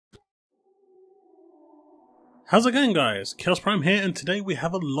How's it going, guys? Chaos Prime here, and today we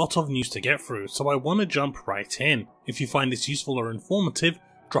have a lot of news to get through, so I want to jump right in. If you find this useful or informative,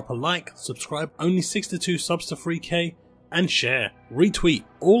 drop a like, subscribe, only 62 subs to 3k, and share, retweet,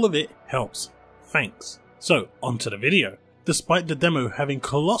 all of it helps. Thanks. So, on to the video. Despite the demo having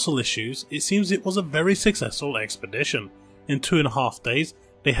colossal issues, it seems it was a very successful expedition. In 2.5 days,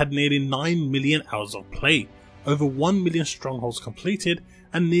 they had nearly 9 million hours of play, over 1 million strongholds completed,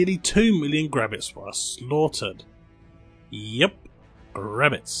 and nearly 2 million grabbits were slaughtered. Yep,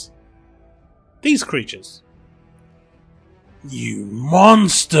 rabbits. These creatures. You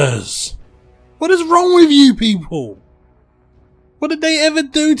monsters! What is wrong with you people? What did they ever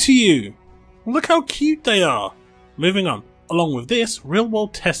do to you? Look how cute they are. Moving on. Along with this,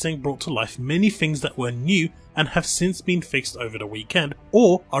 real-world testing brought to life many things that were new and have since been fixed over the weekend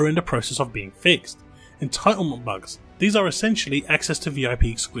or are in the process of being fixed. Entitlement bugs. These are essentially access to VIP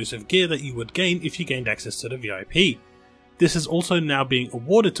exclusive gear that you would gain if you gained access to the VIP. This is also now being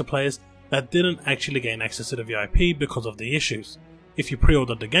awarded to players that didn't actually gain access to the VIP because of the issues. If you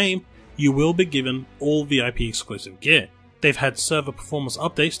pre-ordered the game, you will be given all VIP exclusive gear. They've had server performance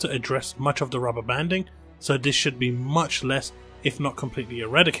updates to address much of the rubber banding, so this should be much less, if not completely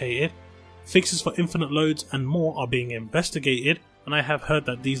eradicated. Fixes for infinite loads and more are being investigated, and I have heard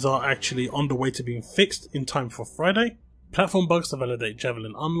that these are actually on the way to being fixed in time for Friday. Platform bugs to validate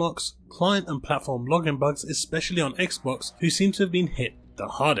Javelin unlocks, client and platform login bugs, especially on Xbox, who seem to have been hit the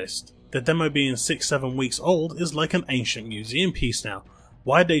hardest. The demo being 6-7 weeks old is like an ancient museum piece now.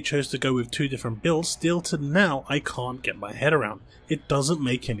 Why they chose to go with 2 different builds still to now I can't get my head around. It doesn't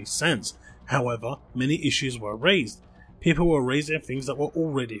make any sense. However, many issues were raised. People were raising things that were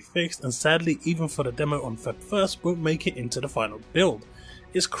already fixed, and sadly even for the demo on Feb 1st won't make it into the final build.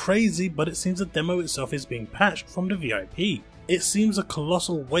 It's crazy, but it seems the demo itself is being patched from the VIP. It seems a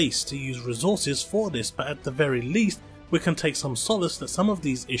colossal waste to use resources for this, but at the very least we can take some solace that some of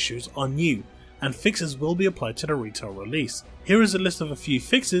these issues are new, and fixes will be applied to the retail release. Here is a list of a few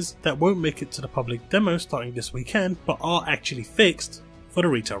fixes that won't make it to the public demo starting this weekend, but are actually fixed for the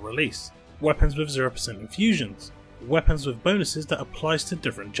retail release. Weapons with 0% infusions. Weapons with bonuses that applies to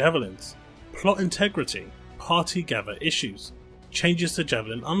different javelins. Plot integrity. Party gather issues. Changes to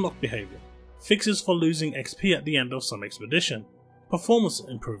javelin unlock behavior. Fixes for losing XP at the end of some expedition. Performance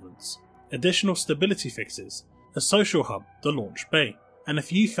improvements. Additional stability fixes. A social hub, the launch bay. And a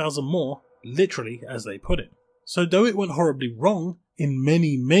few thousand more, literally as they put it. So though it went horribly wrong in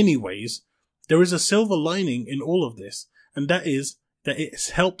many ways, there is a silver lining in all of this, and that is that it's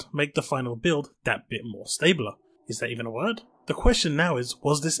helped make the final build that bit more stabler. Is that even a word? The question now is,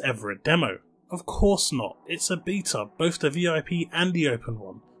 was this ever a demo? Of course not. It's a beta, both the VIP and the open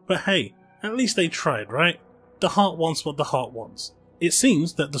one. But hey, at least they tried, right? The heart wants what the heart wants. It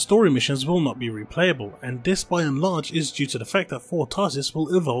seems that the story missions will not be replayable, and this by and large is due to the fact that 4 tasks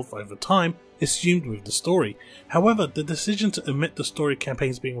will evolve over time, assumed with the story. However, the decision to omit the story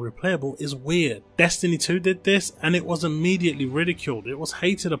campaigns being replayable is weird. Destiny 2 did this, and it was immediately ridiculed. It was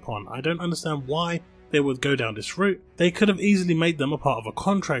hated upon. I don't understand why they would go down this route. They could have easily made them a part of a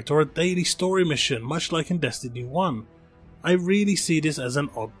contract or a daily story mission, much like in Destiny 1. I really see this as an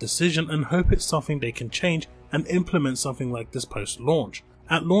odd decision and hope it's something they can change and implement something like this post-launch.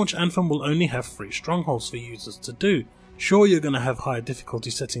 At launch, Anthem will only have 3 strongholds for users to do. Sure, you're going to have higher difficulty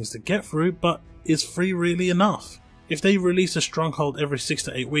settings to get through, but is 3 really enough? If they release a stronghold every 6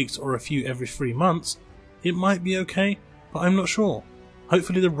 to 8 weeks or a few every 3 months, it might be okay, but I'm not sure.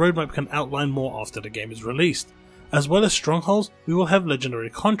 Hopefully the roadmap can outline more after the game is released. As well as strongholds, we will have legendary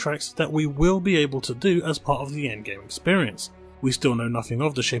contracts that we will be able to do as part of the endgame experience. We still know nothing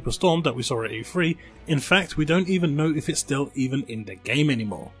of the Shape of Storm that we saw at E3, in fact we don't even know if it's still even in the game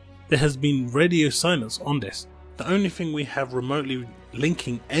anymore. There has been radio silence on this. The only thing we have remotely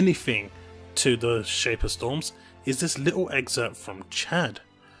linking anything to the Shape of Storms is this little excerpt from Chad.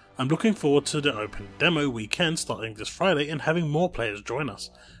 I'm looking forward to the open demo weekend starting this Friday and having more players join us.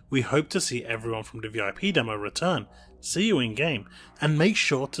 We hope to see everyone from the VIP demo return. See you in game, and make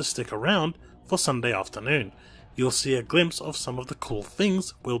sure to stick around for Sunday afternoon. You'll see a glimpse of some of the cool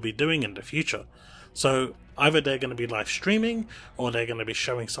things we'll be doing in the future. So either they're going to be live streaming or they're going to be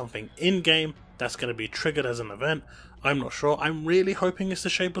showing something in game that's going to be triggered as an event. I'm not sure. I'm really hoping it's the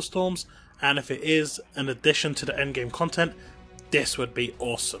Shape of Storms, and if it is an addition to the endgame content, this would be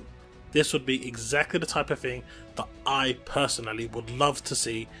awesome. This would be exactly the type of thing that I personally would love to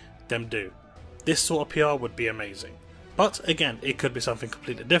see them do. This sort of PR would be amazing. But again, it could be something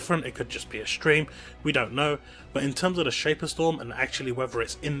completely different, it could just be a stream, we don't know. But in terms of the Shape of Storm and actually whether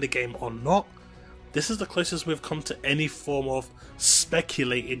it's in the game or not, this is the closest we've come to any form of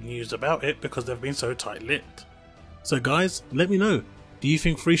speculated news about it because they've been so tight-lipped. So guys, let me know, do you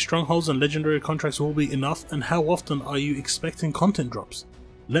think free strongholds and legendary contracts will be enough, and how often are you expecting content drops?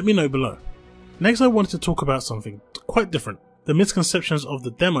 Let me know below. Next I wanted to talk about something quite different, the misconceptions of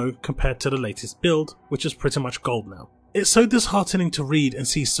the demo compared to the latest build, which is pretty much gold now. It's so disheartening to read and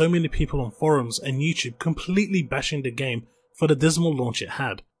see so many people on forums and YouTube completely bashing the game for the dismal launch it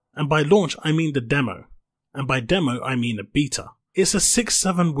had. And by launch I mean the demo. And by demo I mean a beta. It's a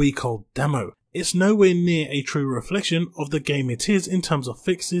 6-7 week old demo. It's nowhere near a true reflection of the game it is in terms of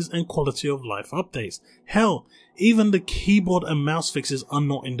fixes and quality of life updates. Hell, even the keyboard and mouse fixes are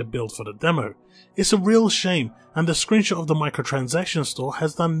not in the build for the demo. It's a real shame, and the screenshot of the microtransaction store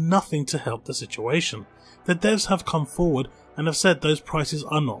has done nothing to help the situation. The devs have come forward and have said those prices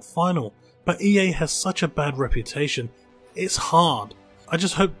are not final, but EA has such a bad reputation, it's hard. I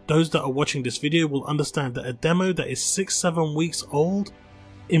just hope those that are watching this video will understand that a demo that is 6-7 weeks old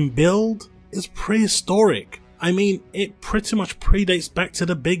in build is prehistoric. I mean, it pretty much predates back to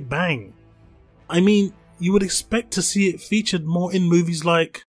the Big Bang. I mean, you would expect to see it featured more in movies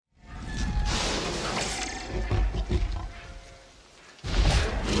like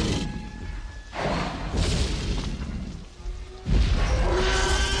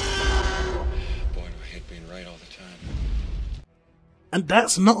and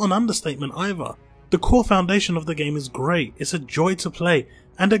that's not an understatement either. The core foundation of the game is great, it's a joy to play,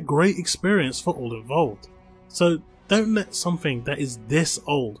 and a great experience for all involved. So don't let something that is this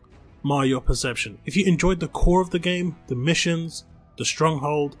old mar your perception. If you enjoyed the core of the game, the missions, the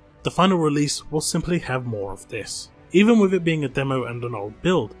stronghold, the final release will simply have more of this. Even with it being a demo and an old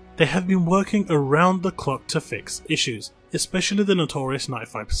build, they have been working around the clock to fix issues, especially the notorious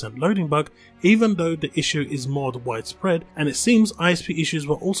 95% loading bug, even though the issue is more widespread, and it seems ISP issues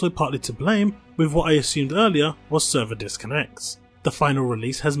were also partly to blame with what I assumed earlier was server disconnects. The final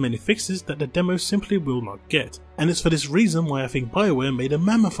release has many fixes that the demo simply will not get, and it's for this reason why I think BioWare made a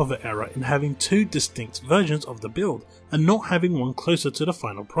mammoth of an error in having two distinct versions of the build and not having one closer to the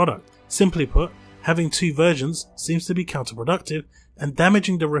final product. Simply put, having two versions seems to be counterproductive and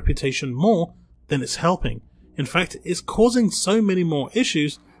damaging the reputation more than it's helping. In fact, it's causing so many more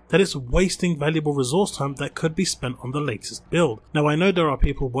issues that it's wasting valuable resource time that could be spent on the latest build. Now I know there are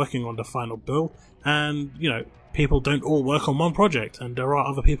people working on the final build, and people don't all work on one project, and there are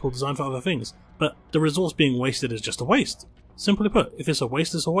other people designed for other things, but the resource being wasted is just a waste. Simply put, if it's a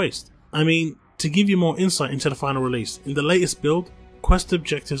waste, it's a waste. I mean, to give you more insight into the final release, in the latest build, quest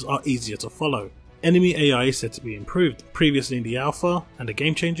objectives are easier to follow. Enemy AI is said to be improved. Previously in the alpha and the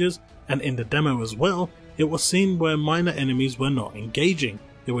game changes, and in the demo as well, it was seen where minor enemies were not engaging.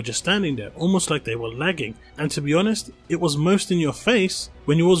 They were just standing there, almost like they were lagging, and to be honest, it was most in your face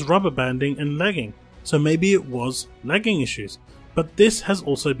when you was rubber banding and lagging, so maybe it was lagging issues. But this has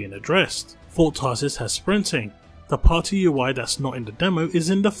also been addressed. Fort Tarsis has sprinting. The party UI that's not in the demo is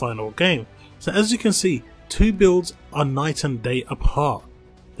in the final game. So as you can see, two builds are night and day apart.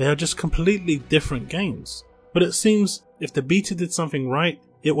 They are just completely different games. But it seems if the beta did something right,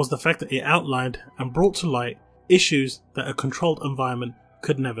 it was the fact that it outlined and brought to light issues that a controlled environment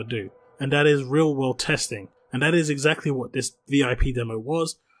could never do. And that is real world testing. And that is exactly what this VIP demo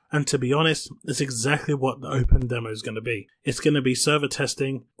was. And to be honest, it's exactly what the open demo is going to be. It's going to be server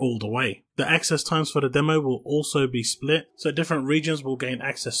testing all the way. The access times for the demo will also be split, so different regions will gain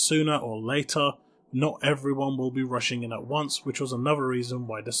access sooner or later. Not everyone will be rushing in at once, which was another reason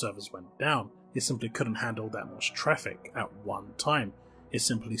why the servers went down. It simply couldn't handle that much traffic at one time. It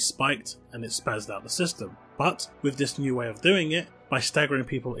simply spiked and it spazzed out the system. But with this new way of doing it, by staggering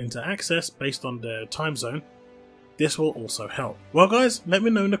people into access based on their time zone, this will also help. Well guys, let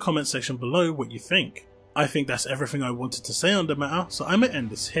me know in the comment section below what you think. I think that's everything I wanted to say on the matter, so I'm going to end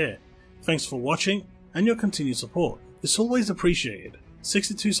this here. Thanks for watching and your continued support. It's always appreciated.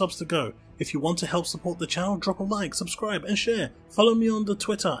 62 subs to go. If you want to help support the channel, drop a like, subscribe and share. Follow me on the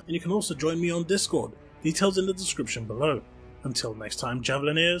Twitter, and you can also join me on Discord. Details in the description below. Until next time,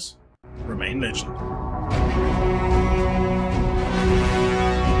 Javelineers, remain legend.